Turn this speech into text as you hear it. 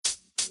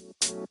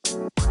Hey,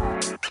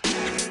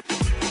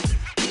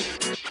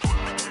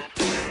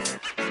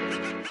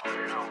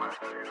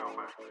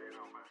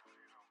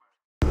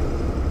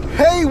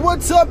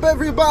 what's up,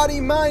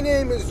 everybody? My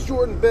name is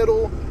Jordan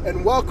Biddle,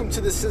 and welcome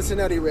to the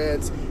Cincinnati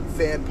Reds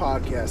Fan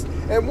Podcast.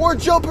 And we're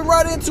jumping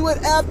right into it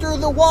after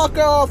the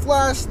walk-off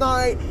last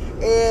night,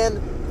 and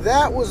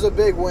that was a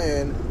big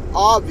win.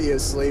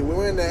 Obviously, we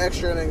went into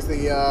extra innings,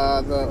 the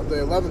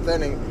 11th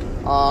inning,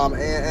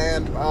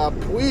 and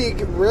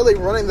Puig really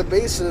running the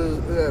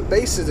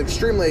bases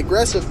extremely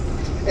aggressive,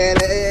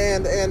 and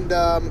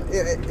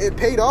it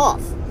paid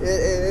off.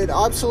 It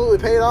absolutely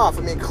paid off.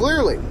 I mean,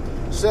 clearly.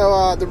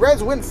 So the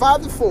Reds win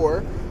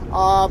 5-4.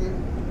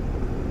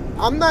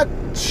 I'm not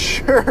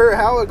sure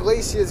how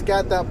Iglesias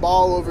got that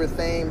ball over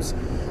Thames,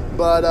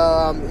 but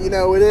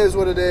it is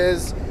what it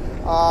is.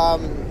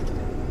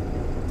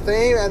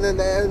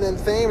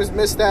 Thames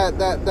missed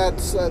that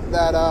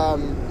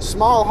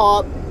small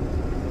hop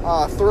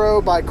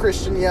throw by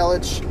Christian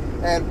Yelich,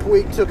 and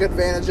Puig took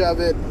advantage of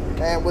it.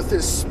 And with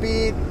his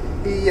speed,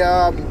 he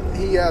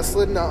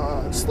slid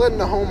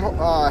into home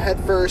head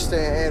first,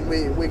 and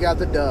we got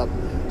the dub.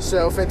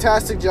 So,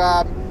 fantastic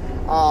job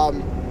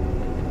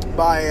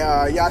by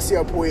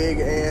Yasiel Puig,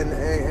 and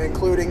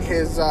including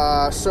his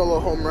solo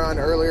home run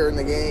earlier in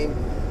the game.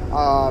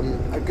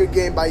 A good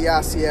game by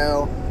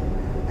Yasiel.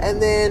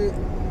 And then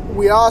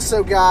we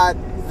also got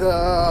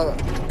the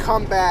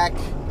comeback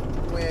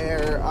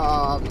where,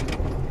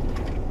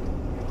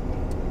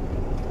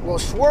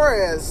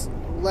 Suarez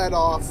led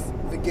off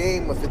the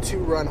game with a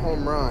 2-run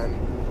home run,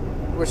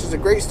 which is a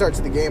great start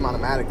to the game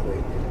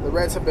automatically. The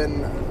Reds have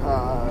been...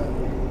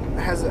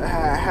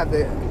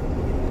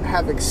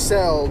 have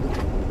excelled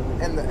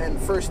in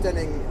first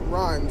inning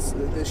runs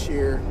this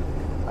year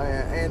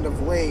and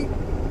of late.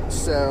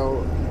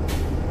 So,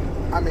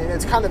 I mean,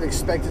 it's kind of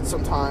expected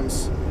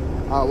sometimes.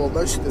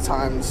 Most of the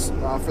times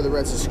for the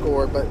Reds to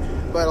score, but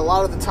a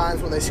lot of the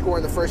times when they score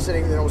in the first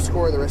inning, they don't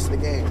score the rest of the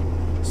game.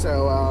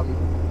 So,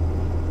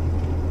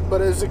 but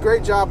it was a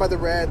great job by the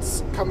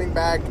Reds coming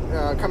back,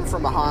 coming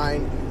from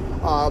behind.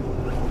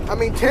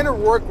 Tanner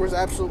Roark was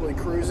absolutely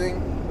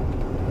cruising.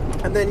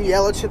 And then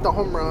Yelich hit the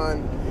home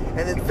run,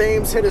 and then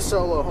Thames hit a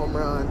solo home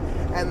run,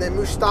 and then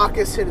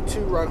Moustakas hit a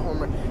 2-run home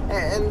run.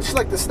 And just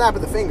like the snap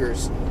of the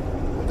fingers,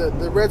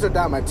 the Reds are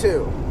down by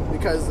 2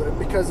 because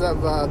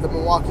of the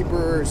Milwaukee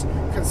Brewers'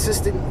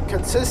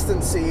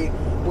 consistency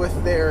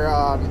with their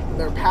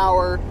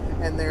power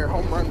and their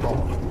home run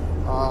ball.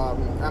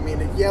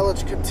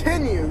 Yelich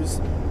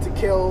continues to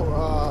kill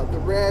the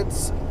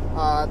Reds.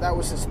 That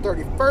was his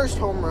 31st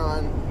home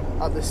run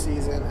of the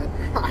season,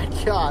 and my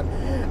God,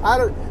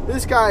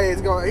 this guy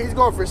he's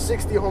going for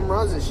 60 home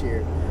runs this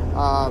year.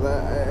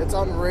 It's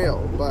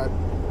unreal, but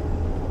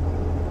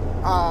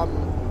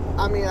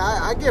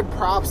I give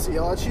props to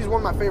Yelich. He's one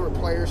of my favorite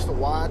players to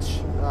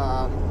watch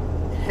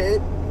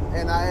hit,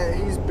 and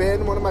he's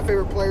been one of my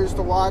favorite players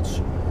to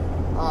watch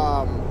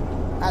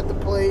at the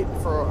plate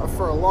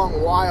for a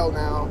long while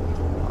now,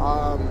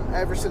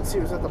 ever since he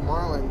was at the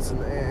Marlins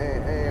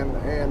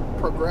and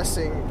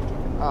progressing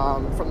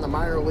from the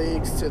minor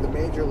leagues to the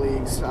major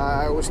leagues.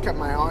 I always kept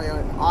my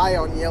eye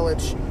on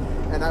Yelich,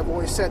 and I've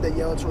always said that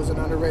Yelich was an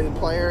underrated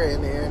player,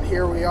 and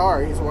here we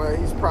are.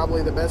 He's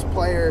probably the best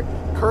player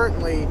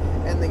currently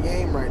in the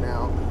game right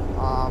now.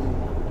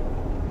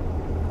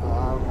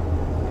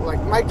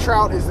 Mike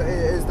Trout is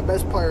the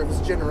best player of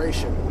his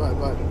generation,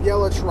 but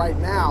Yelich right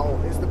now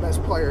is the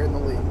best player in the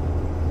league,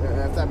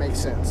 if that makes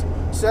sense.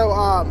 So,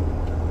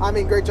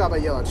 great job by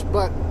Yelich,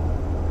 but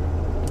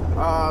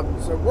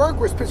so Roark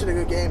was pitching a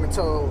good game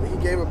until he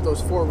gave up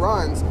those 4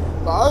 runs.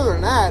 But other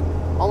than that,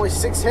 only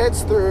 6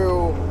 hits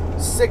through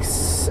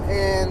 6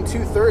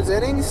 2/3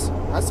 innings.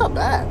 That's not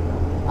bad.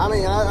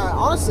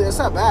 Honestly, that's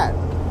not bad.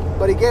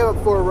 But he gave up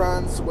 4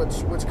 runs,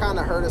 which kind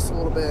of hurt us a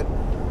little bit.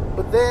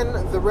 But then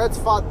the Reds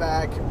fought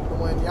back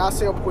when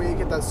Yasiel Puig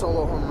hit that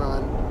solo home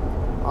run.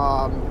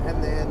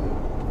 And then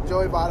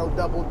Joey Votto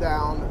doubled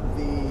down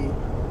the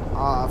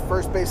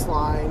first base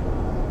line.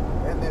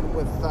 And then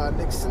with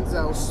Nick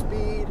Senzel's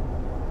speed,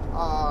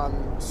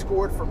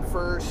 scored from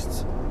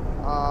first.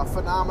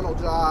 Phenomenal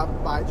job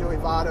by Joey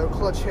Votto,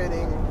 clutch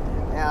hitting.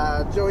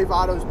 Joey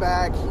Votto's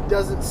back. He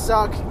doesn't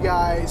suck,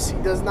 guys. He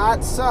does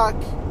not suck.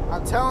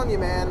 I'm telling you,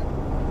 man.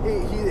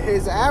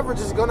 His average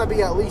is going to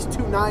be at least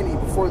 290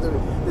 before the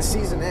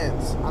season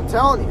ends. I'm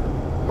telling you.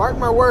 Mark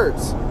my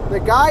words. The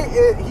guy,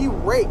 he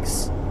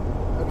rakes.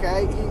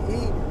 Okay?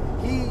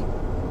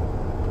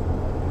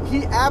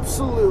 He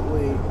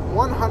absolutely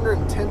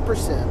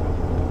 110%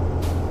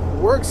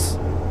 works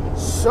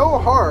so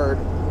hard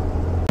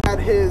at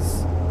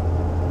his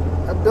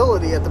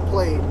ability at the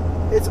plate.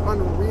 It's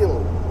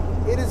unreal.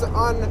 It is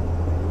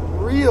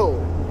unreal.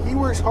 He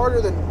works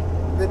harder than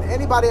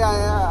anybody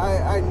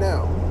I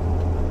know.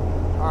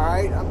 All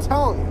right, I'm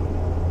telling you.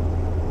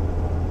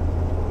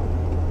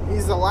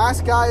 He's the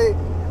last guy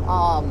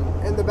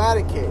in the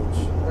batting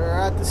cage or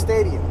at the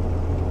stadium.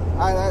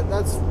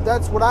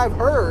 That's what I've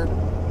heard.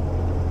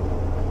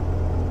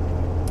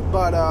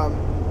 But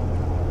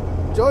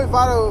Joey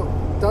Votto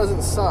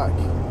doesn't suck.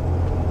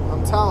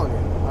 I'm telling you,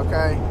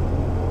 okay?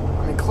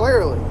 I mean,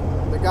 clearly,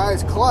 the guy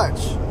is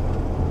clutch.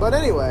 But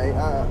anyway,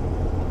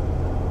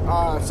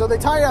 so they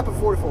tie it up at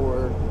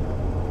 44.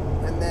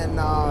 And then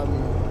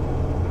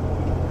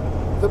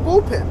the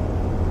bullpen.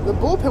 The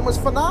bullpen was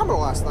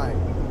phenomenal last night.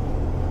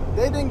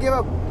 They didn't give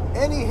up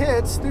any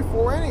hits through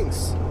 4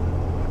 innings.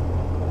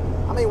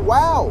 I mean,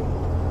 wow.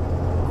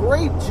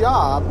 Great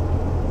job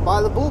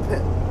by the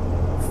bullpen.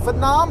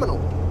 Phenomenal.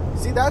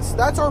 See,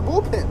 that's our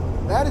bullpen.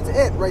 That is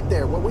it right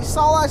there. What we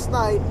saw last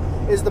night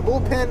is the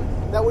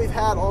bullpen that we've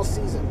had all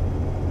season.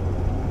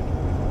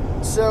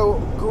 So,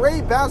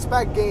 great bounce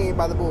back game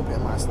by the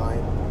bullpen last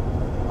night.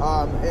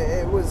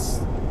 It was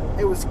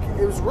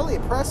really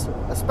impressive,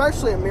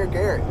 especially Amir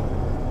Garrett.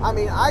 I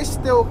mean, I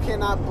still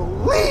cannot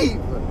believe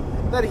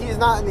that he's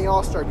not in the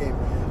All-Star game.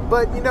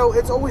 But, you know,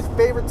 it's always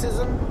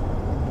favoritism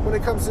when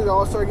it comes to the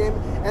All-Star game,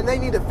 and they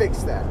need to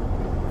fix that.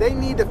 They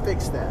need to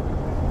fix that.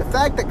 The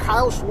fact that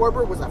Kyle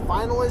Schwarber was a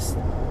finalist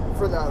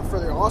for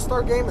the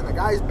All-Star game and the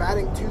guy's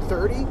batting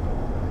 .230,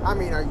 I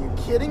mean, are you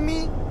kidding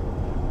me?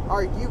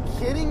 Are you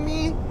kidding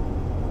me?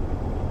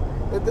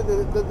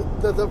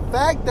 The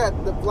fact that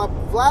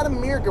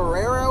Vladimir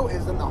Guerrero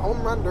is in the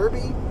home run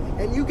derby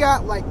and you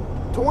got like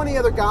 20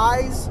 other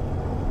guys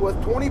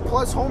with 20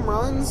 plus home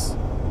runs,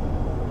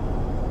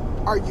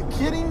 are you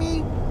kidding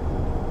me?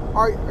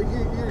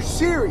 You're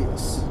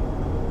serious,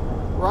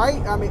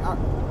 right? I mean,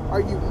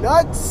 are you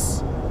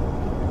nuts?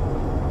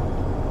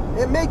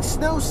 It makes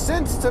no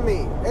sense to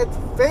me. It's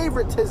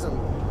favoritism.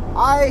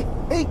 I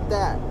hate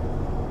that.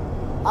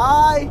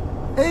 I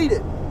hate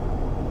it.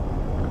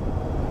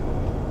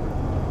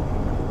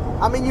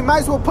 I mean, you might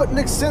as well put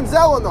Nick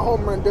Senzel in the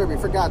home run derby,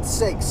 for God's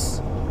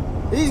sakes.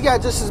 He's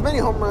got just as many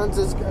home runs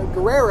as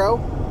Guerrero.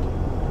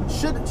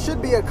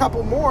 Should be a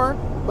couple more,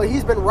 but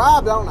he's been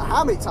robbed I don't know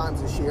how many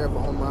times this year of a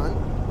home run.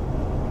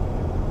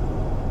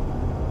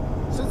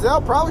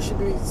 Senzel probably should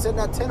be sitting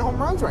at 10 home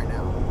runs right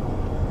now.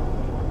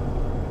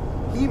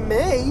 He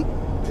may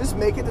just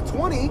make it to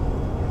 20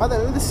 by the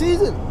end of the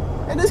season.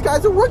 And this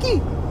guy's a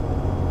rookie.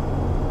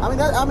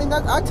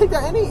 I take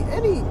that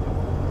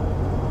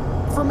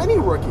from any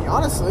rookie,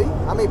 honestly.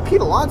 I mean,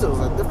 Pete Alonso's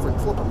a different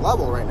flipping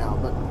level right now.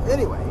 But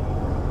anyway,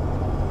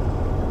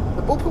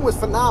 the bullpen was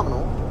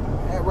phenomenal.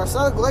 And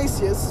Raisel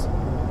Iglesias,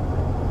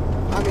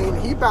 I mean,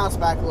 he bounced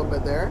back a little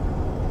bit there.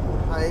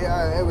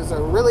 It was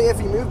a really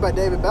iffy move by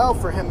David Bell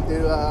for him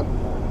to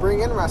bring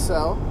in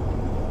Raisel,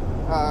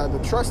 to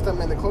trust him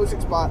in the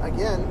closing spot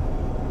again.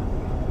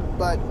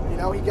 But, you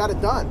know, he got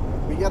it done.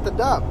 We got the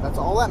dub. That's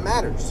all that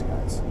matters,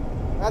 guys.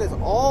 That is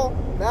all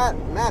that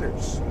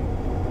matters.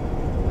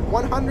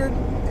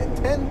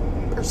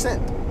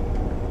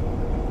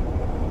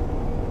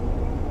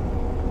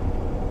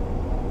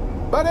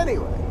 110%. But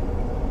anyway,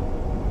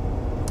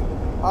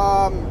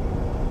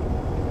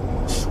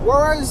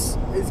 Suarez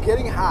is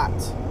getting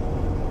hot,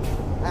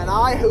 and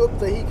I hope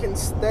that he can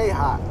stay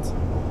hot.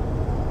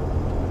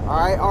 All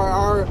right,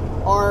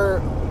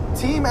 our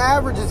team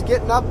average is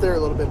getting up there a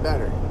little bit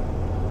better.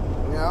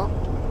 You know,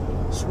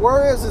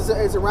 Suarez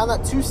is around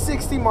that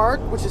 260 mark,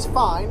 which is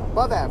fine,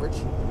 above average.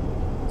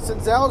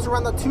 Senzel is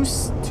around the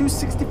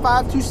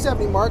 265,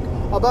 270 mark,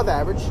 above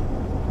average.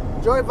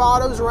 Joey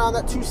Votto's around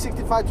that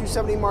 265,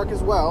 270 mark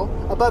as well,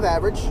 above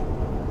average.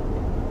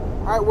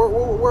 All right,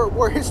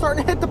 we're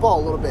starting to hit the ball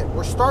a little bit.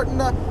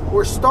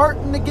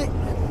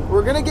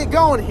 We're gonna get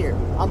going here.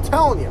 I'm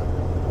telling you,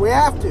 we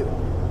have to.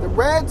 The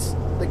Reds,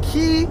 the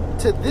key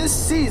to this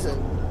season,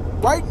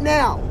 right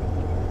now,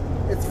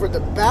 it's for the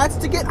bats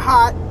to get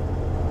hot,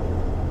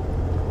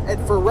 and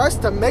for us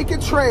to make a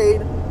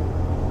trade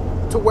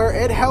to where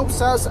it helps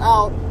us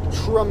out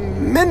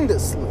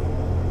tremendously.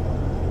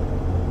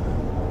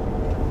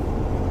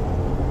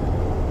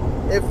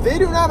 If they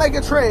do not make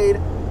a trade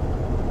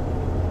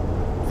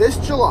this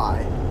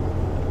July,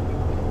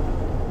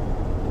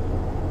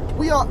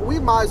 we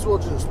might as well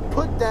just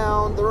put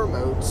down the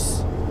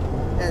remotes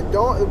and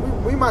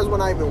we might as well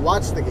not even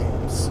watch the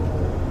games,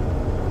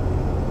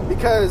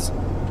 because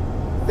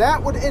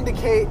that would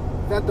indicate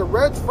that the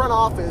Reds front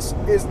office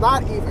is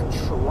not even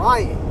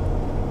trying.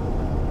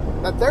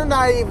 That they're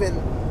not even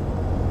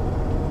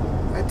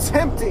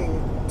attempting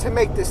to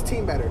make this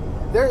team better.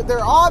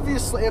 They're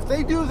obviously, if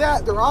they do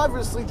that, they're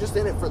obviously just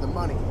in it for the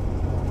money.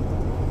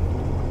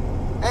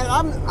 And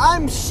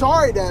I'm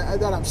sorry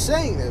that I'm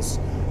saying this,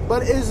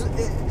 but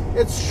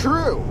it's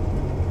true.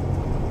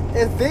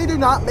 If they do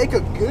not make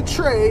a good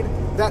trade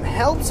that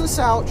helps us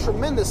out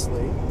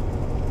tremendously,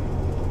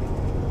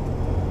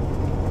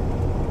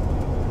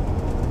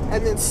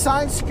 and then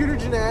sign Scooter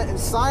Gennett and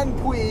sign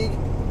Puig,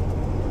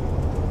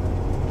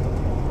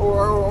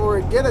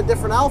 or get a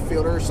different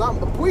outfielder or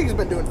something. But Puig's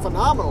been doing a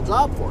phenomenal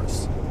job for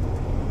us.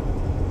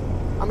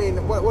 I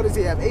mean, what does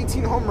he have?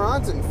 18 home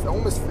runs and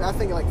almost, I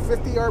think, like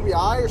 50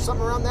 RBI or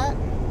something around that?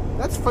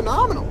 That's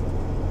phenomenal.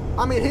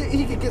 I mean,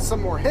 he could get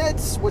some more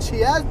hits, which he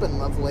has been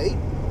of late.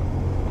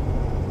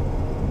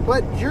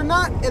 But you're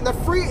not in the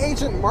free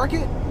agent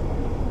market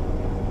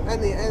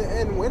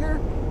in winter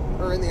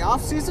or in the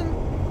off season.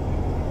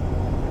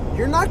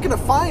 you're not going to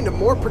find a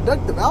more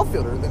productive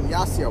outfielder than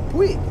Yasiel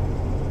Puig.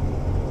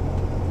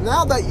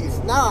 Now that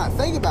I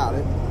think about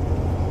it,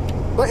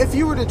 but if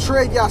you were to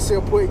trade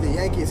Yasiel Puig to the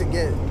Yankees and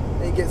get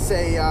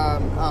say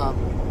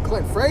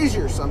Clint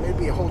Frazier or something,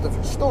 it'd be a whole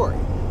different story.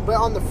 But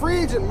on the free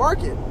agent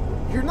market,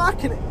 you're not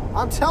going to.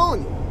 I'm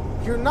telling you,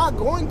 you're not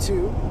going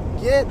to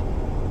get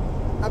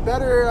a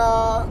better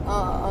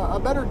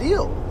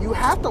deal. You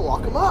have to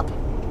lock him up,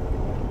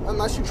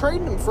 unless you're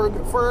trading him for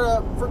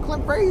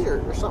Clint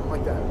Frazier or something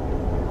like that.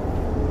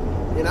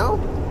 You know,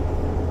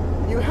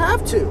 you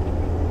have to.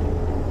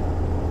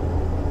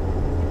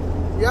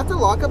 You have to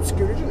lock up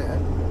Scooter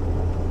Gennett.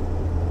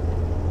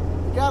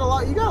 You gotta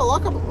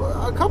lock up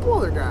a couple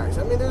other guys.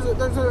 I mean, there's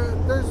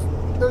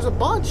a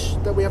bunch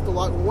that we have to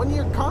lock.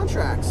 1-year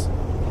contracts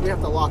we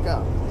have to lock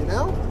up. You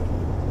know,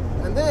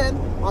 and then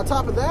on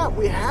top of that,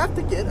 we have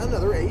to get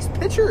another ace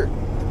pitcher,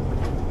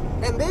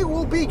 and they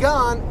will be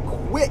gone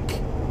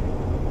quick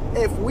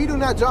if we do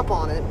not jump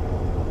on it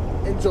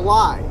in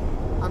July.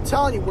 I'm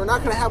telling you, we're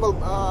not going to have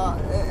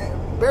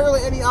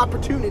barely any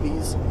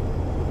opportunities in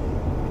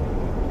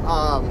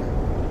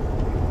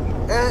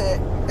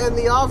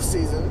the off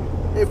season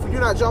if we do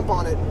not jump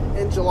on it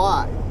in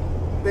July.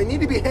 They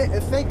need to be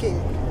thinking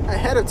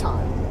ahead of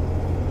time.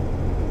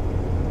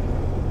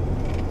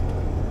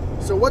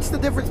 So what's the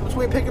difference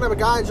between picking up a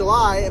guy in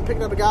July and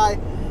picking up a guy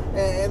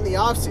in the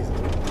off season?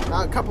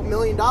 A couple $1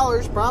 million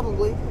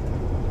probably.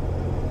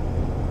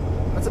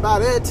 That's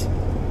about it.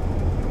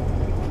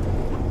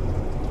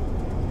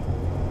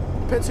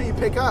 Depends who you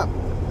pick up.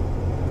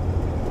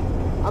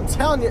 I'm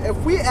telling you, if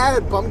we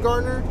added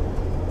Bumgarner,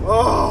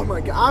 oh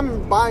my God,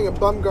 I'm buying a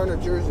Bumgarner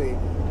jersey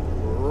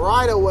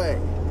right away,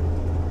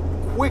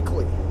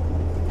 quickly.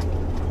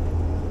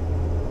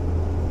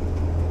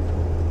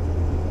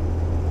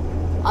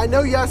 I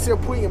know Yasiel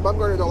Puig and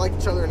Bumgarner don't like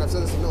each other, and I've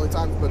said this a million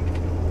times, but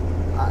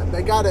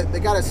they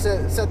gotta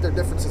set their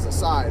differences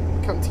aside,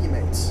 become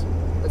teammates.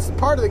 It's a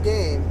part of the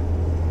game,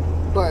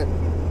 but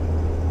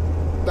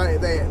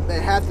they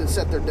have to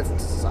set their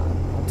differences aside.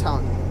 I'm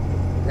telling you,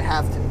 they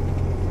have to.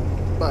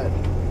 But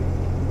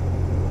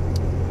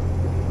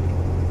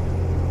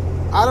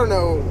I don't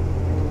know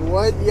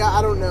what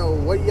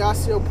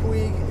Yasiel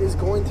Puig is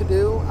going to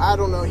do. I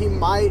don't know. He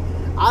might.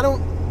 I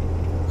don't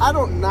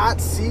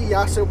not see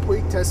Yasiel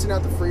Puig testing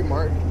out the free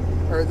market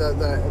or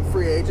the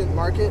free agent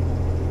market.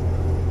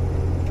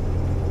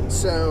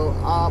 So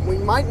we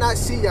might not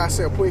see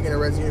Yasiel Puig in a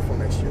Reds uniform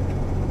next year.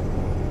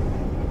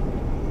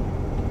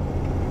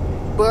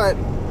 But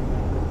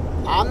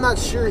I'm not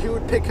sure who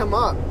would pick him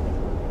up.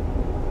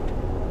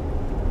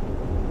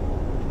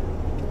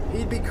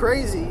 He'd be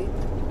crazy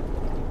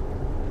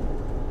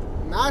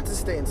not to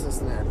stay in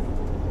Cincinnati.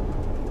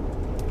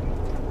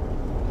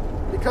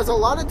 Because a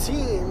lot of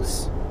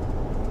teams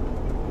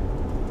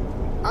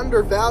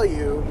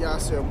undervalue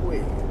Yasiel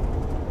Puig.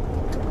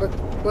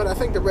 But I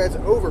think the Reds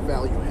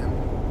overvalue him.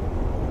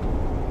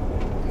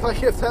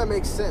 Like, if that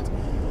makes sense.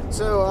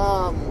 So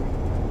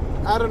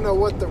I don't know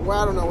what they're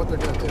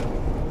gonna do.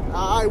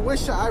 I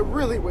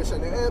really wish I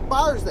knew. It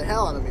bothers the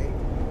hell out of me.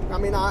 I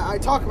mean, I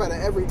talk about it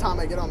every time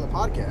I get on the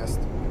podcast.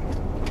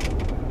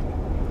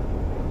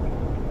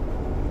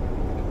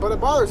 But it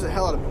bothers the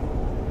hell out of me.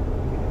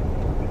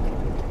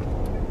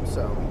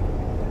 So.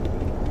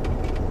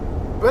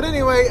 But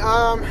anyway,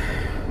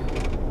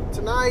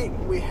 tonight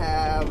we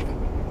have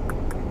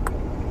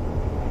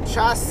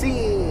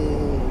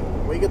Chassin.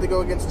 We get to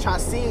go against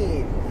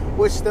Chassin,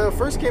 which the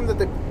first game that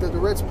the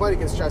Reds played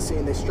against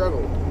Chassin, they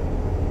struggled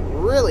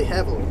really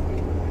heavily.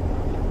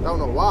 Don't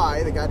know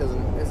why. The guy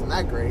isn't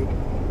that great.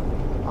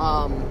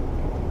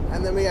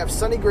 And then we have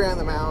Sonny Gray on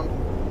the mound,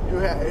 who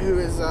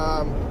is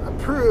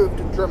improved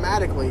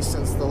dramatically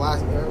since the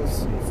last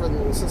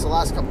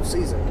couple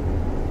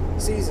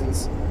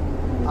seasons.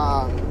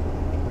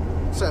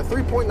 So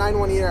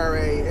 3.91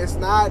 ERA is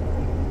not.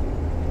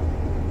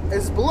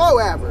 It's below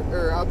average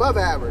or above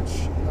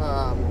average,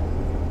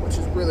 which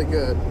is really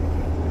good.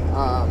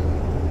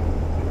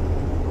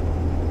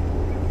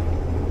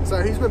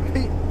 So he's been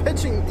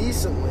pitching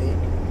decently.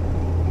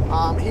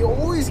 He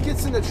always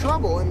gets into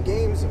trouble in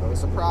games, though.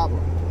 It's a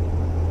problem.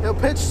 He'll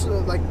pitch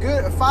like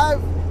good five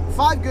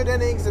good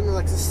innings, and then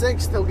like the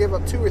sixth he'll give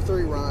up 2 or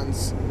 3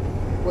 runs,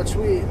 which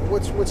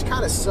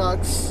kind of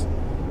sucks.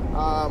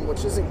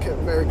 Which isn't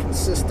very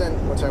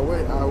consistent, which I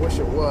wish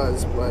it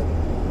was, but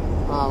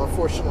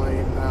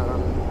unfortunately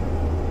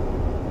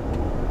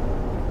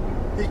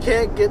he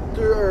can't get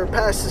through or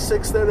past the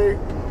 6th inning.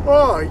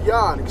 Oh,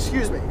 yawn,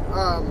 excuse me.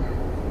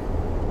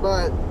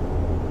 But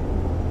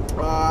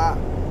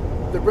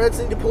the Reds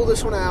need to pull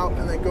this one out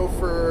and then go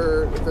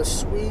for the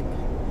sweep.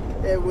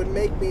 It would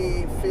make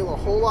me feel a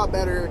whole lot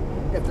better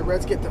if the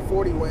Reds get to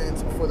 40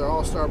 wins before their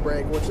All-Star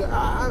break, which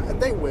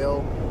they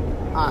will.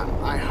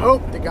 I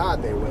hope to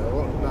God they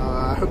will.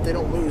 I hope they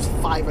don't lose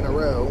 5 in a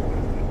row,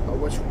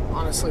 which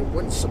honestly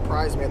wouldn't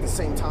surprise me at the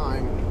same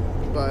time.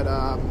 But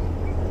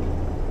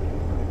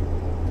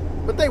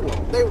they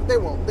won't. They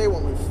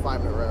won't lose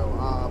 5 in a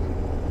row.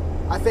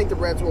 I think the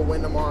Reds will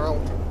win tomorrow.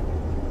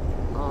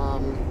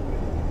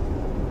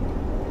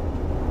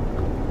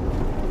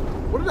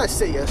 what did I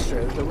say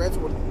yesterday? The Reds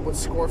would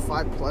score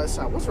 5+.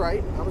 I was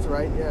right.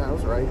 Yeah, I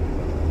was right.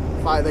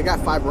 They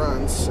got 5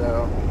 runs,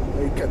 so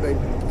they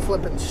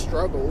flipping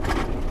struggled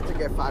to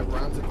get 5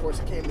 runs. Of course,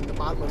 it came in the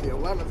bottom of the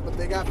 11th, but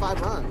they got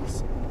 5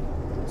 runs.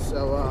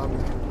 So,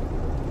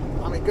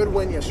 I mean, good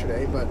win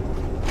yesterday, but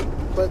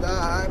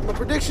my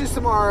predictions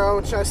tomorrow,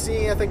 which I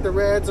think the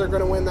Reds are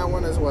going to win that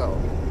one as well.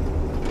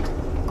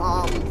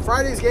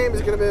 Friday's game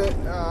is going to be,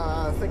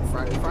 I think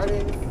Friday,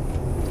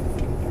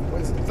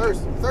 what is it,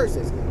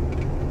 Thursday's game.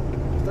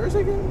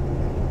 Thursday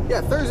game?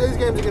 Yeah, Thursday's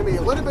game is going to be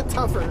a little bit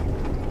tougher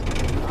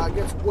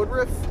against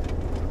Woodruff,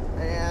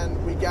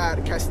 and we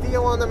got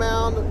Castillo on the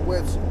mound,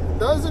 which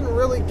doesn't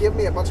really give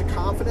me a bunch of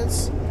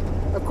confidence.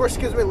 Of course,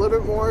 it gives me a little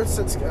bit more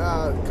since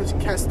because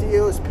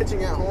Castillo is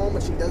pitching at home,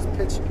 and she does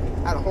pitch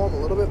at home a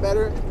little bit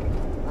better.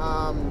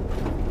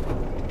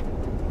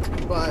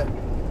 But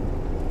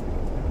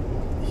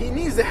he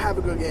needs to have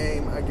a good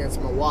game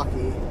against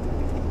Milwaukee,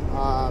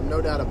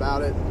 no doubt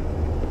about it.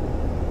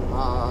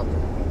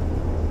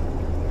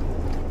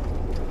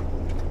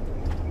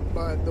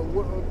 But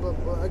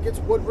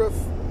against Woodruff,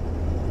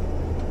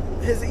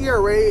 his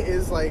ERA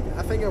is I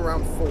think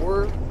around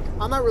 4.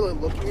 I'm not really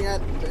looking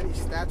at any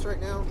stats right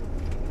now,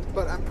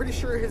 but I'm pretty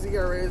sure his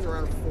ERA is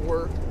around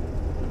 4,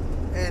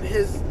 and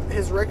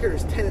his record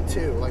is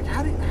 10-2.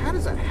 How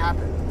does that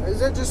happen?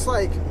 Is it just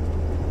luck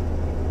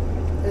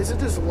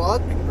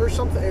or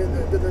something?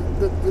 Do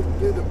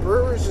the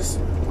Brewers just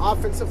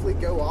offensively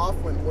go off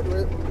when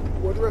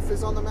Woodruff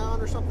is on the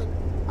mound or something?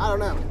 I don't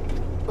know,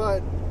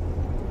 but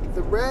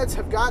the Reds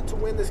have got to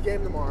win this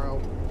game tomorrow.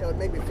 It would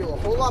make me feel a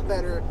whole lot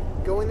better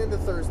going into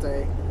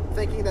Thursday,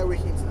 thinking that we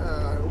can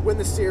win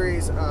the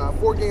series,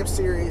 4-game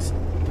series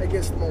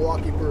against the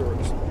Milwaukee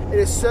Brewers. It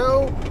is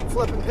so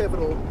flippin'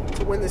 pivotal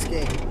to win this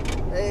game.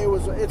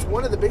 It's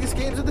one of the biggest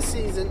games of the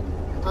season.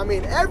 I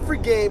mean, every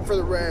game for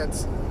the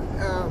Reds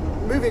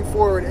moving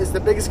forward is the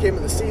biggest game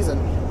of the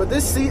season. But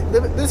this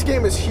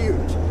game is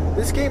huge.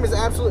 This game is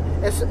absolute.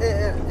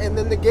 And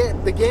then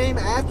the game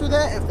after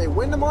that, if they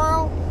win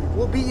tomorrow,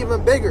 will be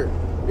even bigger,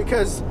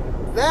 because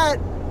that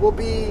will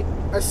be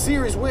a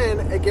series win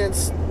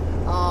against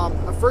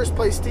a first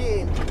place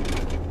team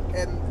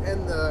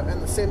in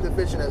the same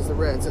division as the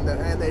Reds, and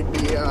they'd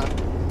be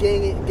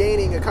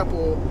gaining a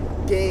couple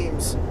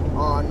games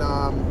on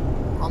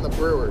the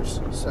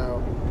Brewers.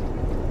 So,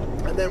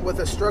 and then with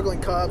the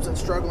struggling Cubs and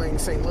struggling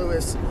St.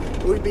 Louis,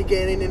 we'd be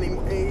gaining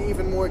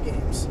even more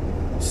games.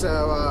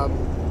 So,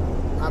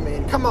 I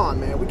mean, come on,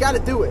 man, we got to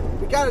do it.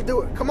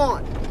 Come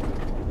on,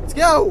 let's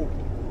go.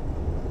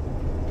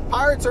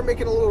 Pirates are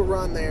making a little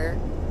run there,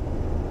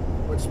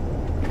 which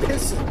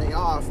pisses me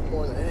off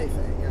more than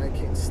anything. I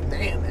can't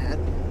stand that.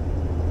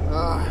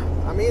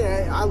 I mean,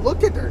 I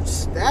look at their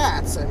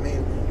stats. I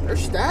mean, their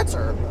stats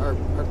are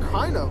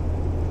kind of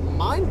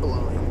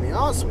mind-blowing, to be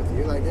honest with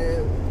you.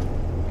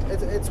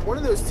 It's one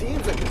of those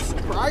teams that can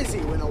surprise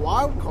you in a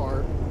wild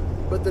card,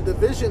 but the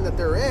division that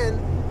they're in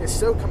is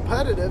so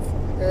competitive,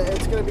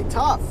 it's going to be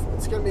tough.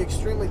 It's going to be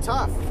extremely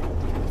tough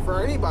for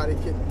anybody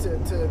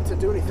to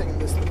do anything in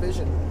this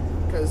division.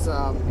 Because,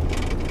 I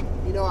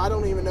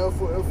don't even know if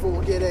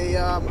we'll get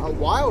a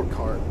wild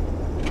card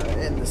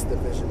in this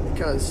division,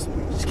 because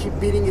we just keep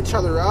beating each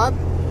other up.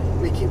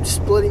 We keep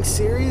splitting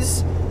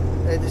series.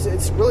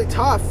 It's really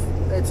tough.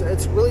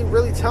 It's really,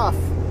 really tough.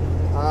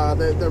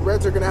 The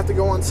Reds are going to have to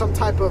go on some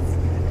type of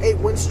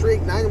 8-win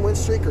streak, 9-win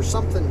streak, or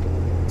something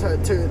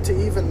to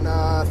even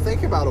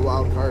think about a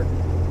wild card.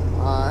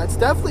 It's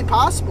definitely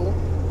possible.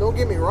 Don't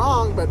get me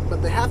wrong, but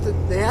they have to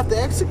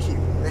execute.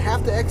 They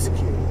have to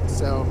execute.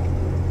 So.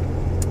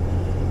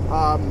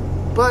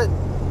 But,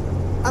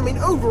 I mean,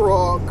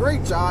 overall,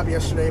 great job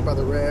yesterday by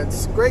the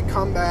Reds. Great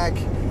comeback.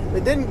 They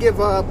didn't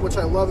give up, which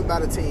I love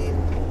about a team.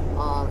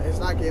 It's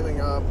not giving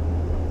up.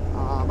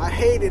 I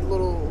hated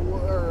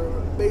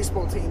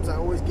baseball teams. I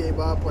always gave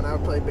up when I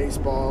would play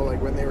baseball,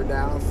 when they were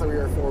down 3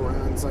 or 4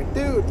 runs.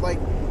 Dude,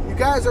 you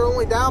guys are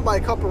only down by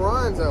a couple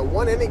runs.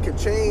 1 inning could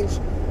change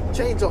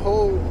a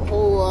whole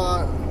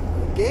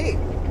game.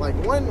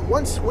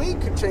 One swing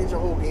could change a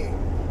whole game.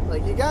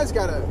 You guys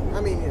gotta.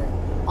 I mean.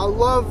 I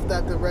love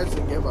that the Reds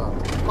didn't give up.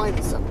 Plain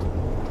and simple.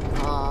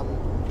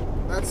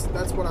 That's the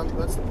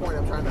point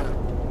I'm trying to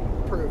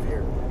prove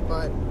here.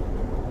 But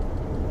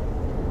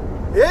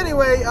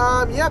anyway,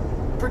 yep.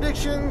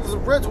 Predictions: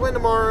 Reds win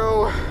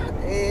tomorrow,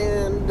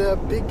 and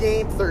big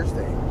game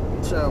Thursday.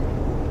 So,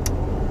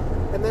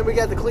 and then we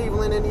got the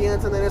Cleveland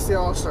Indians, and then it's the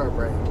All-Star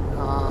break.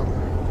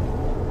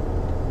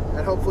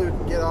 And hopefully we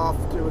can get off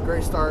to a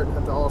great start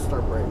at the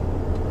All-Star break.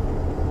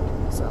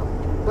 So,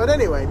 but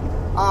anyway,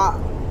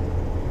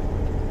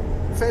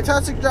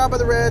 fantastic job by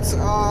the Reds.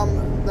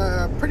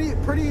 Pretty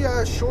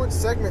short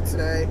segment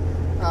today,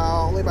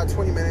 only about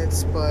 20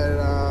 minutes,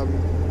 but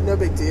no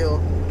big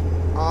deal.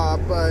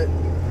 But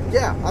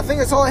yeah, I think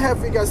that's all I have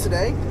for you guys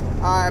today.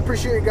 I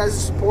appreciate your guys'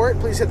 support.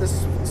 Please hit the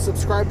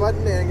subscribe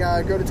button and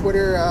go to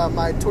Twitter.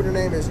 My Twitter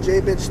name is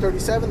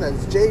JBidds37.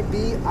 That's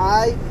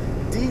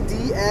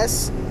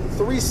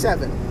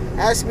JBIDDS37.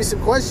 Ask me some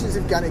questions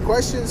if you've got any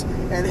questions,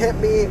 and hit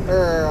me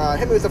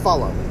with a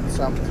follow.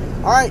 So,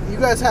 All right, you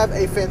guys have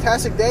a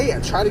fantastic day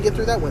and try to get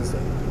through that Wednesday.